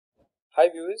Hi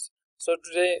viewers, so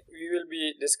today we will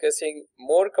be discussing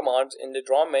more commands in the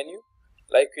draw menu,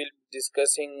 like we'll be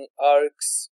discussing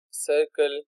arcs,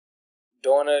 circle,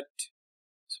 donut,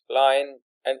 spline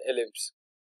and ellipse.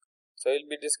 So we'll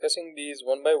be discussing these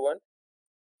one by one.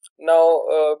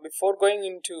 Now before going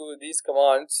into these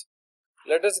commands,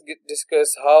 let us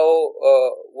discuss how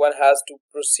one has to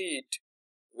proceed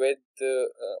with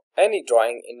any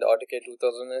drawing in the AutoCAD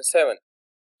 2007.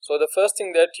 So the first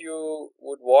thing that you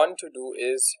would want to do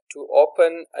is to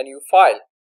open a new file.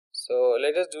 So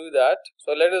let us do that.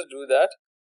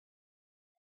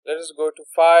 Let us go to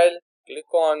file,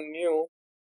 click on new,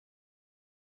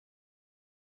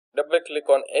 double click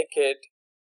on AutoCAD.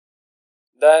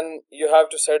 Then you have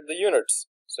to set the units.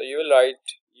 So you will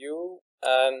write U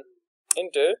and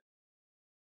enter,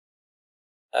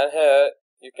 and here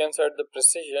you can set the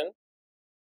precision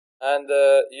and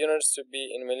the units to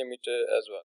be in millimeter as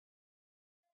well.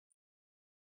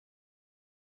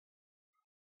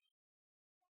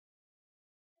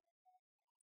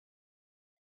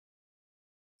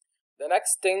 The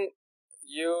next thing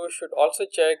you should also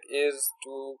check is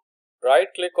to right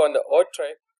click on the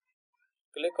AutoCAD,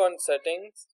 click on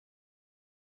settings,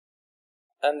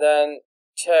 and then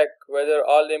check whether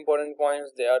all the important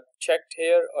points they are checked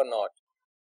here or not.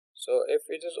 So if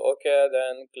it is okay,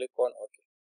 then click on OK.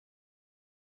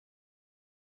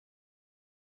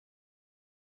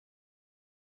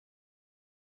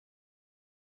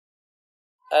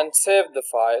 And save the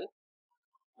file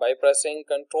by pressing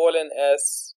Ctrl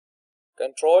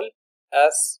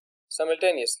S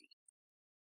simultaneously.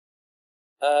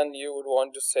 And you would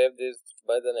want to save this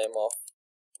by the name of,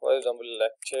 for example,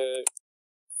 lecture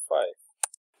 5.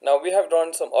 Now we have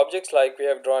drawn some objects, like we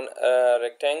have drawn a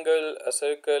rectangle, a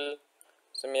circle,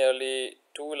 similarly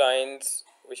two lines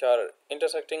which are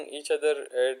intersecting each other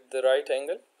at the right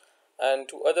angle, and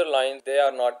two other lines they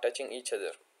are not touching each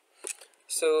other.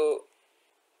 So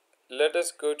let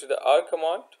us go to the arc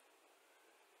command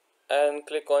and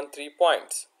click on 3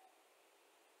 points.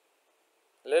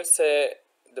 Let's say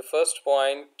the first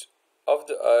point of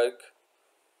the arc,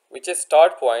 which is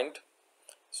start point,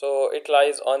 so it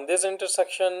lies on this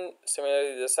intersection.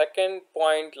 Similarly, the second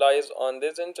point lies on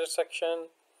this intersection,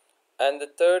 and the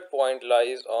third point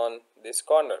lies on this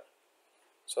corner.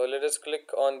 So let us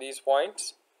click on these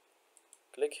points,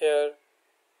 click here,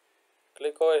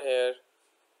 click over here,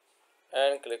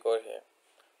 and click over here.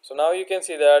 So now you can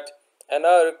see that an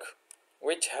arc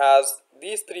which has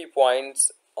these 3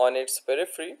 points on its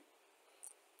periphery,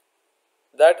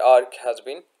 that arc has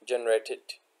been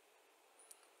generated.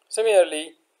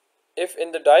 Similarly, if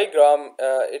in the diagram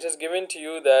it is given to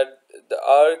you that the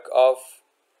arc of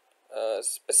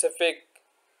specific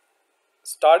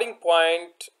starting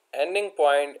point, ending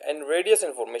point and radius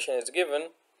information is given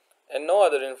and no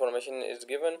other information is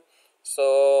given,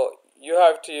 so you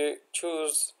have to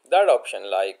choose that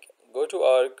option, like go to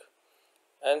arc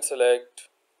and select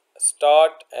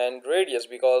start and radius,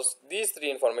 because these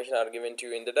 3 information are given to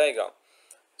you in the diagram.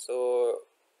 So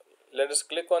let us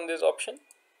click on this option,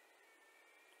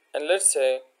 and let's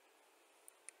say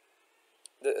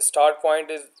the start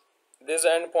point is this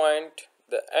end point,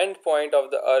 the end point of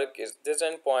the arc is this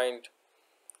end point,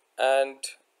 and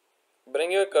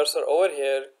bring your cursor over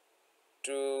here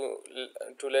to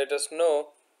let us know,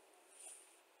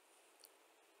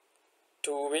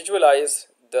 to visualize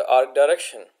the arc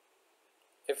direction.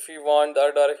 If we want the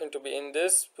arc direction to be in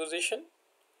this position,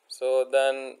 so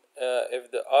then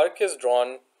if the arc is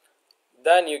drawn,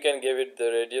 then you can give it the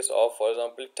radius of, for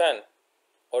example, 10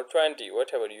 or 20,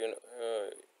 whatever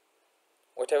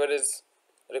whatever is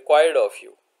required of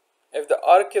you. If the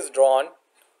arc is drawn,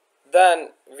 then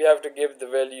we have to give the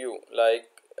value, like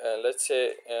let's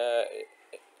say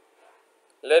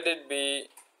let it be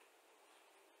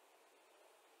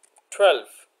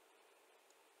 12,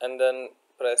 and then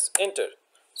press enter.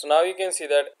 So now you can see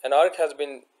that an arc has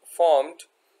been formed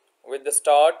with the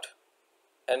start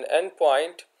and end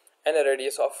point and a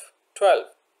radius of 12.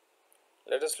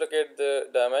 Let us look at the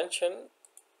dimension,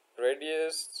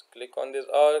 radius, click on this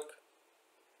arc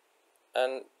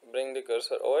and bring the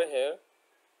cursor over here,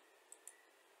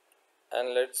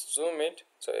 and let's zoom it.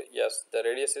 So yes, the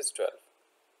radius is 12.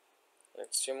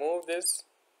 Let's remove this,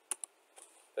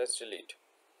 press delete.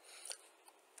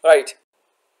 Right,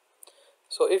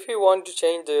 so if we want to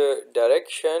change the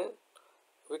direction,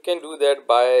 we can do that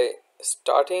by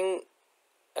starting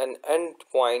an end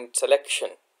point selection.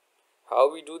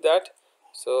 How we do that?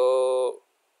 So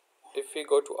if we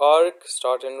go to arc,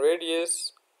 start and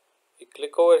radius, we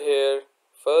click over here,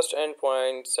 first end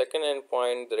point, second end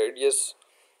point, the radius,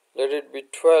 let it be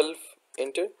 12,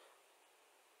 enter.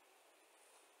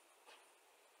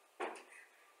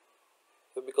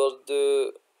 So because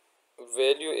the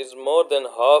value is more than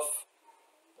half,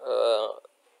 uh,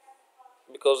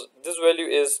 because this value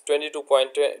is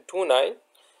 22.29,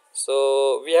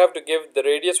 so we have to give the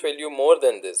radius value more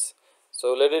than this.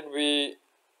 So let it be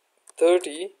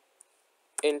 30.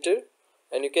 Enter,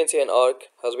 and you can see an arc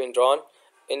has been drawn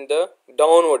in the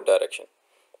downward direction.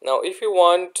 Now if you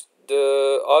want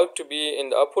the arc to be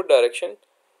in the upward direction,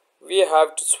 we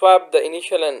have to swap the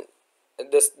initial and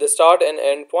the start and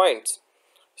end points.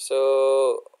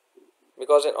 So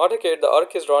because in AutoCAD the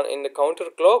arc is drawn in the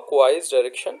counterclockwise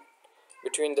direction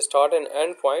between the start and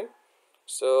end point,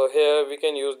 so here we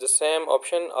can use the same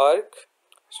option, arc,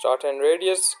 start and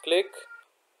radius, click.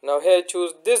 Now here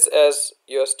choose this as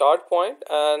your start point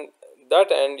and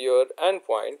that end your end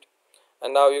point,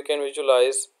 and now you can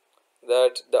visualize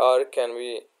that the arc can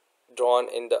be drawn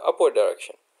in the upward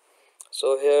direction.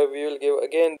 So here we will give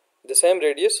again the same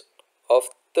radius of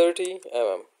 30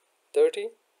 mm. 30,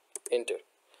 enter.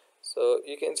 So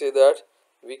you can see that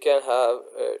we can have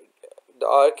the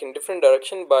arc in different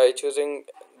direction by choosing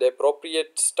the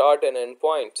appropriate start and end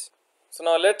points. So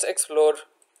now let's explore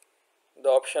the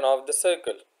option of the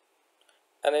circle.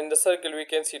 And in the circle we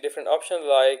can see different options,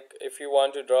 like if you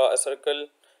want to draw a circle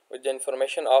with the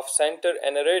information of center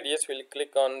and a radius, we'll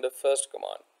click on the first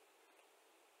command.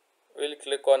 We'll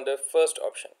click on the first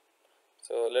option.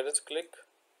 So let us click,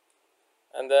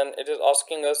 and then it is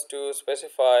asking us to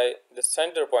specify the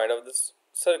center point of this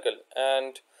circle,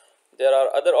 and there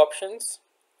are other options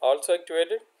also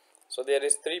activated. So there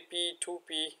is 3p,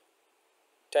 2p,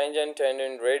 tangent,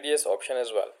 tangent, radius option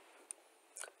as well.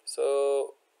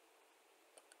 So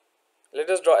let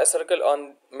us draw a circle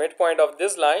on midpoint of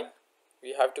this line.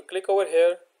 We have to click over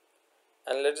here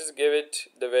and let us give it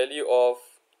the value of,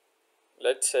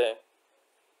 let's say,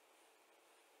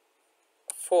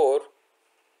 4,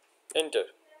 enter.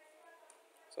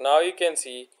 So now you can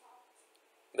see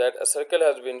that a circle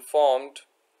has been formed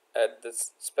at the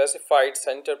specified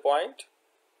center point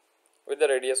with the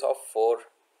radius of 4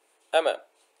 mm.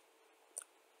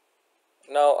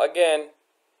 Now again,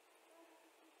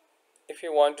 if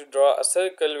you want to draw a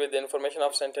circle with the information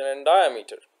of center and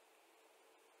diameter,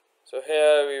 so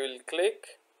here we will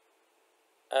click,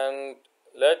 and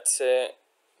let's say,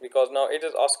 because now it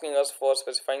is asking us for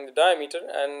specifying the diameter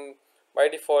and by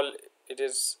default it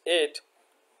is 8,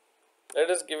 let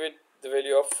us give it the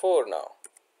value of 4 now.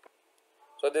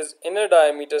 So this inner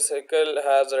diameter circle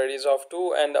has a radius of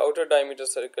 2 and the outer diameter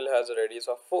circle has a radius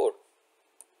of 4.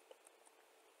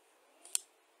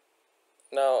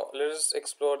 Now let us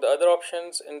explore the other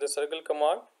options in the circle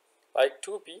command, like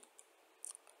 2p,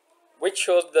 which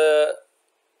shows the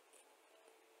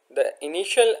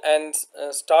initial and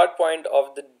start point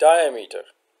of the diameter.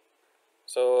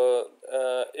 So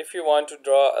if you want to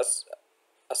draw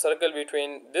a circle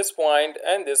between this point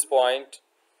and this point,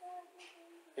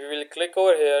 we will click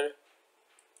over here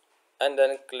and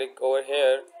then click over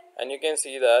here, and you can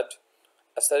see that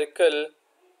a circle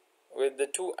with the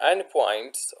two end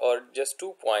points, or just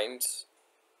 2 points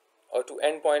or 2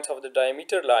 end points of the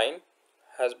diameter line,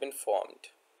 has been formed.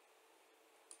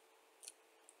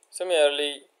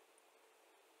 Similarly,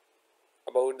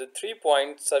 about the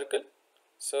 3-point circle,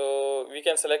 so we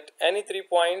can select any 3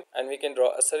 points and we can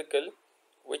draw a circle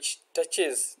which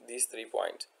touches these 3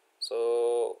 points.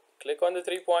 So click on the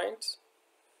 3 points.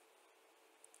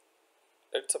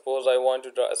 Let's suppose I want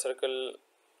to draw a circle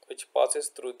which passes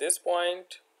through this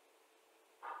point,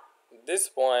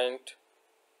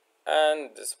 and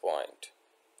this point.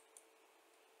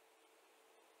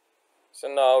 So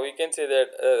now we can say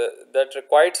that that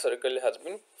required circle has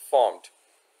been formed.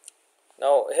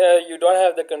 Now here you don't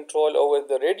have the control over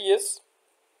the radius,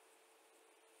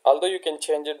 although you can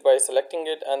change it by selecting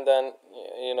it and then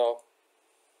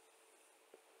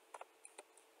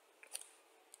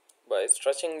by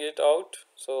stretching it out,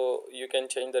 so you can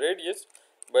change the radius.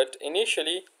 But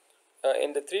initially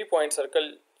in the 3-point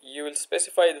circle you will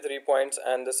specify the 3 points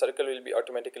and the circle will be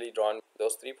automatically drawn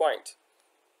those 3 points.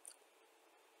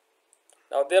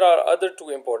 Now there are other 2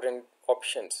 important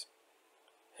options.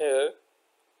 Here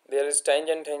there is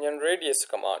tangent, tangent, radius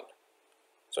command.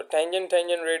 So tangent,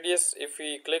 tangent, radius, if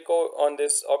we click on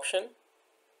this option,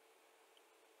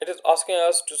 it is asking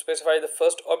us to specify the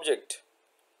first object.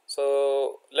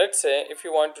 So let's say if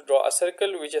you want to draw a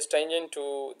circle which is tangent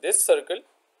to this circle,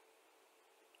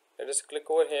 let us click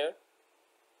over here,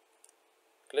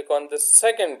 click on the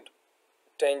second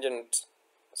tangent.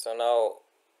 So now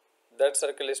that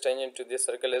circle is tangent to this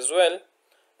circle as well,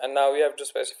 and now we have to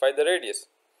specify the radius.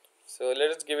 So let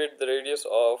us give it the radius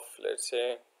of, let's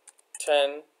say,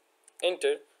 10,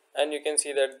 enter, and you can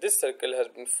see that this circle has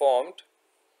been formed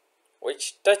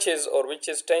which touches or which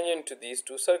is tangent to these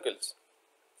two circles.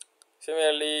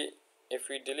 Similarly, if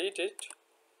we delete it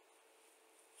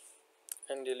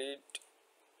and delete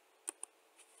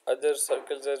other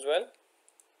circles as well,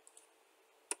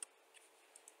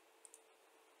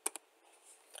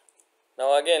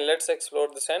 now again let's explore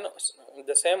the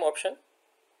same option,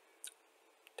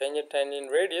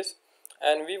 tangent radius,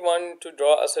 and we want to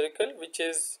draw a circle which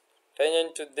is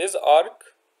tangent to this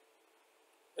arc,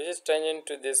 which is tangent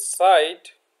to this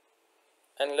side,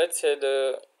 and let's say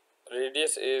the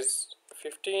radius is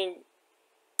 15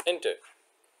 enter.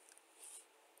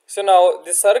 So now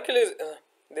this circle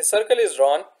is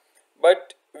drawn,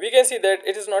 but we can see that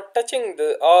it is not touching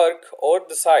the arc or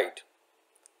the side.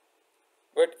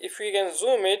 But if we can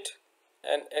zoom it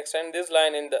and extend this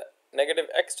line in the negative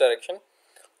x direction,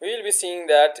 we will be seeing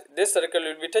that this circle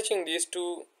will be touching these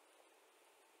two,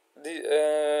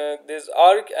 this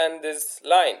arc and this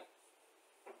line.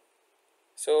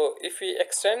 So if we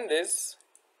extend this,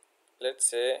 let's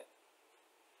say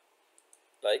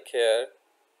like here,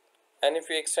 and if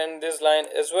we extend this line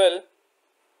as well,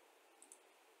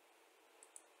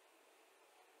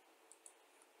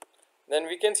 then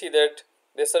we can see that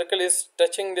the circle is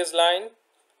touching this line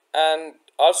and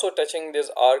also touching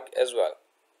this arc as well,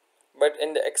 but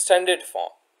in the extended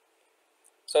form.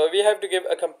 So we have to give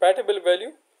a compatible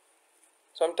value.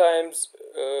 Sometimes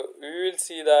we will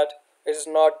see that it is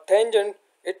not tangent,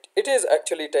 it is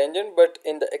actually tangent, but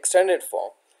in the extended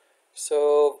form.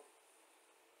 So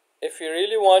if you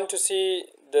really want to see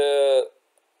the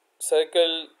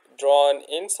circle drawn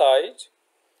inside,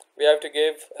 we have to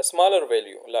give a smaller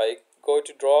value, like go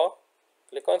to draw,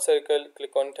 click on circle,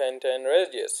 click on 10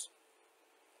 radius,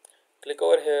 click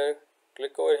over here,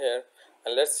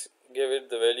 and let's give it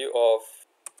the value of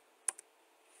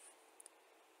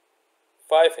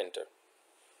 5 enter.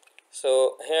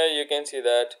 So here you can see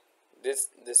that this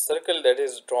circle that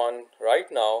is drawn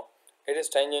right now, it is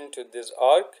tangent to this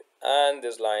arc and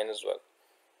this line as well.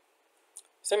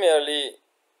 Similarly,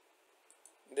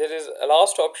 there is a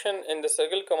last option in the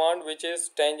circle command, which is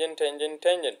tangent,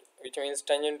 which means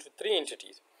tangent to 3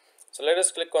 entities. So let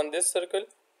us click on this circle,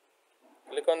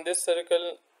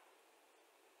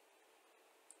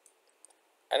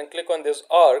 and click on this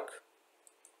arc,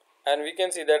 and we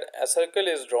can see that a circle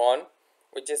is drawn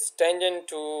which is tangent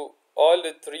to all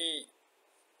the 3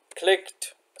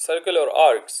 clicked circle or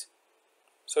arcs.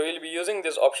 So we'll be using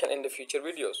this option in the future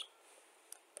videos,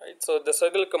 right? So the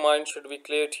circle command should be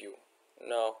clear to you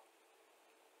now.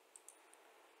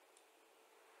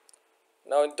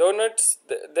 Now donuts,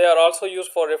 they are also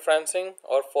used for referencing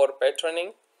or for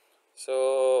patterning.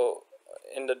 So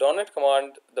in the donut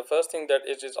command, the first thing that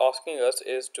it is asking us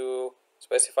is to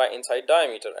specify inside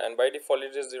diameter, and by default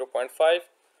it is 0.5,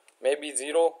 maybe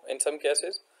 0 in some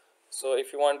cases. So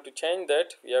if you want to change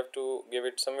that, we have to give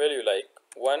it some value like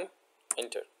 1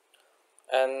 enter,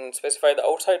 and specify the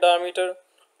outside diameter,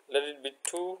 let it be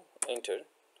 2 enter.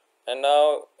 And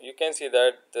now you can see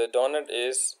that the donut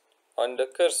is on the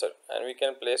cursor, and we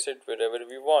can place it wherever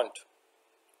we want,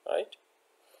 right?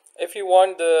 If you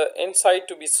want the inside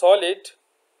to be solid,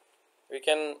 we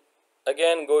can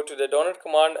again go to the donut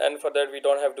command, and for that we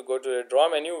don't have to go to the draw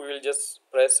menu. We will just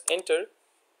press enter,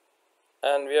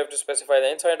 and we have to specify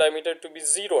the inside diameter to be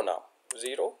 0 now,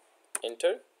 0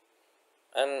 enter,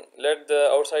 and let the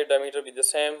outside diameter be the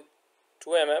same, 2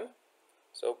 mm.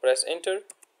 So press enter,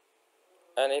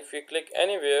 and if we click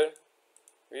anywhere,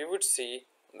 we would see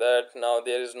that now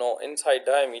there is no inside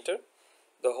diameter.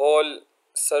 The whole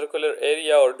circular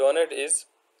area or donut is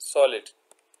solid.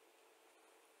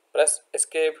 Press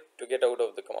escape to get out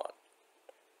of the command.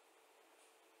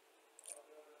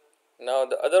 Now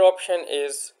the other option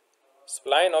is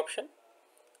spline option,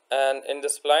 and in the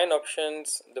spline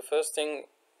options, the first thing,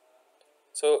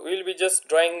 so we will be just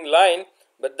drawing line,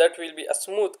 but that will be a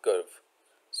smooth curve.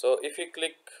 So if you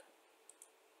click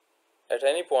at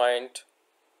any point,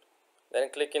 then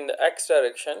click in the x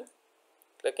direction,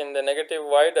 click in the negative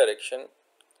y direction,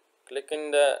 click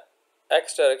in the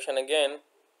x direction again,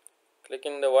 click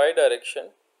in the y direction,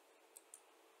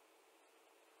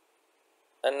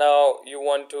 and now you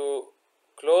want to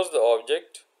close the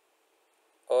object,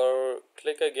 or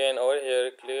click again over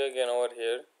here, click again over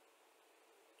here,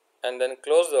 and then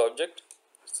close the object.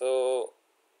 So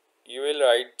you will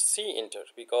write C enter,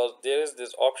 because there is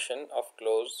this option of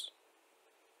close.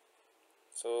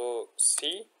 So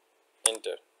C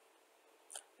enter.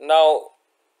 Now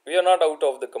we are not out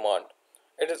of the command,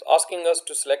 it is asking us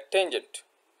to select tangent.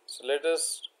 So let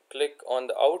us click on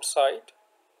the outside,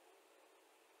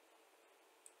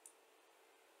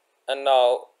 and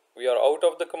now we are out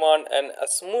of the command, and a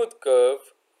smooth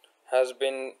curve has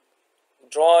been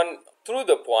drawn through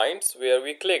the points where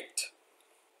we clicked.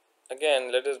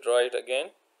 Again, let us draw it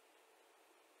again.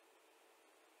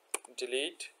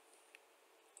 Delete.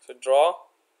 So draw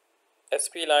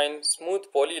Spline smooth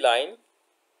polyline,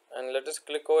 and let us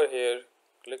click over here,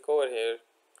 click over here,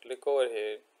 click over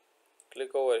here,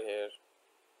 click over here,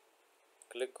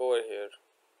 click over here,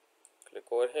 click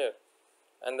over here,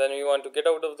 and then we want to get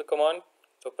out of the command,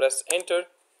 so press enter,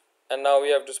 and now we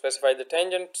have to specify the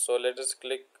tangent. So let us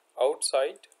click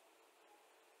outside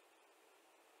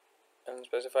and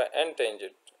specify end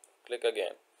tangent, click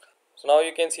again. So now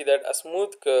you can see that a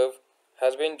smooth curve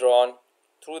has been drawn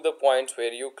through the points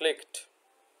where you clicked,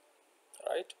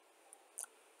 right?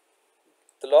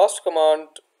 The last command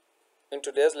in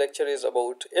today's lecture is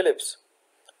about ellipse.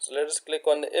 So let us click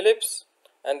on the ellipse,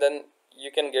 and then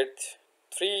you can get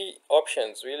three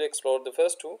options. We'll explore the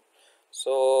first two.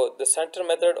 So the center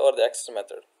method or the axis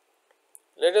method.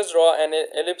 Let us draw an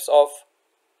ellipse of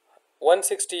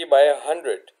 160 by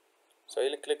 100. So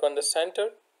you'll click on the center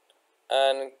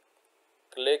and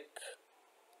click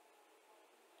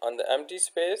on the empty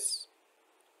space,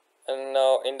 and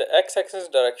now in the x-axis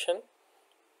direction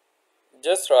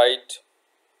just write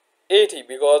 80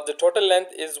 because the total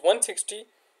length is 160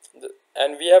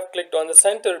 and we have clicked on the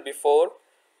center before,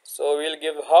 so we'll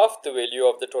give half the value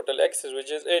of the total axis,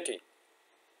 which is 80.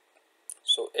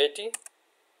 So 80,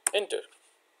 enter.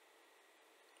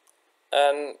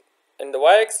 And in the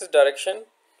y-axis direction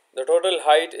the total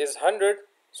height is 100,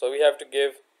 so we have to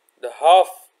give the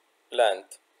half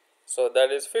length, so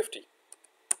that is 50,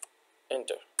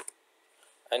 enter.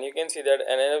 And you can see that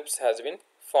an ellipse has been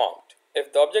formed.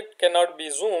 If the object cannot be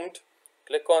zoomed,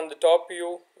 click on the top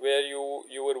view where you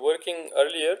were working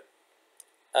earlier,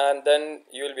 and then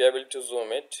you will be able to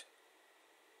zoom it,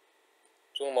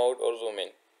 zoom out or zoom in.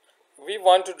 We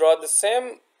want to draw the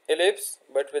same ellipse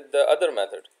but with the other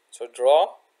method. So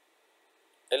draw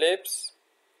ellipse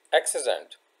axis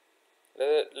end.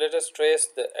 Let us trace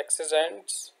the axis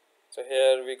ends. So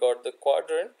here we got the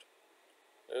quadrant.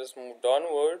 Let us move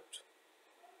downward.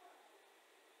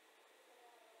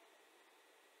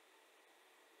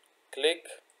 Click.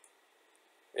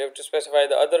 We have to specify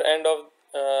the other end of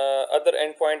other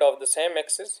endpoint of the same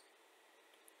axis.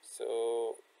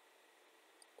 So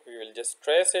we will just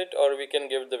trace it, or we can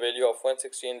give the value of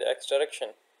 160 in the x direction.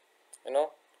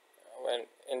 When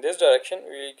in this direction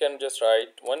we can just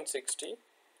write 160,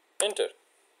 enter.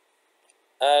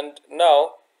 And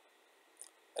now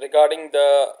regarding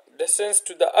the distance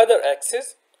to the other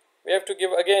axis, we have to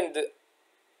give again the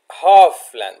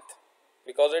half length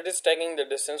because it is taking the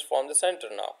distance from the center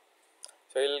now.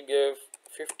 So we'll give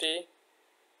 50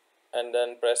 and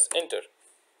then press enter,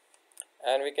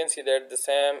 and we can see that the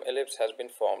same ellipse has been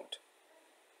formed.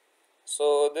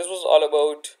 So this was all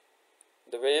about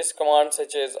the various commands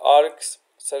such as arcs,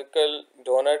 circle,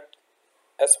 donut,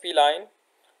 spline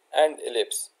and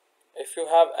ellipse. If you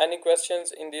have any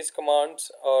questions in these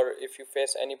commands, or if you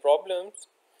face any problems,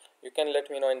 you can let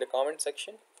me know in the comment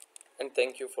section, and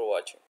thank you for watching.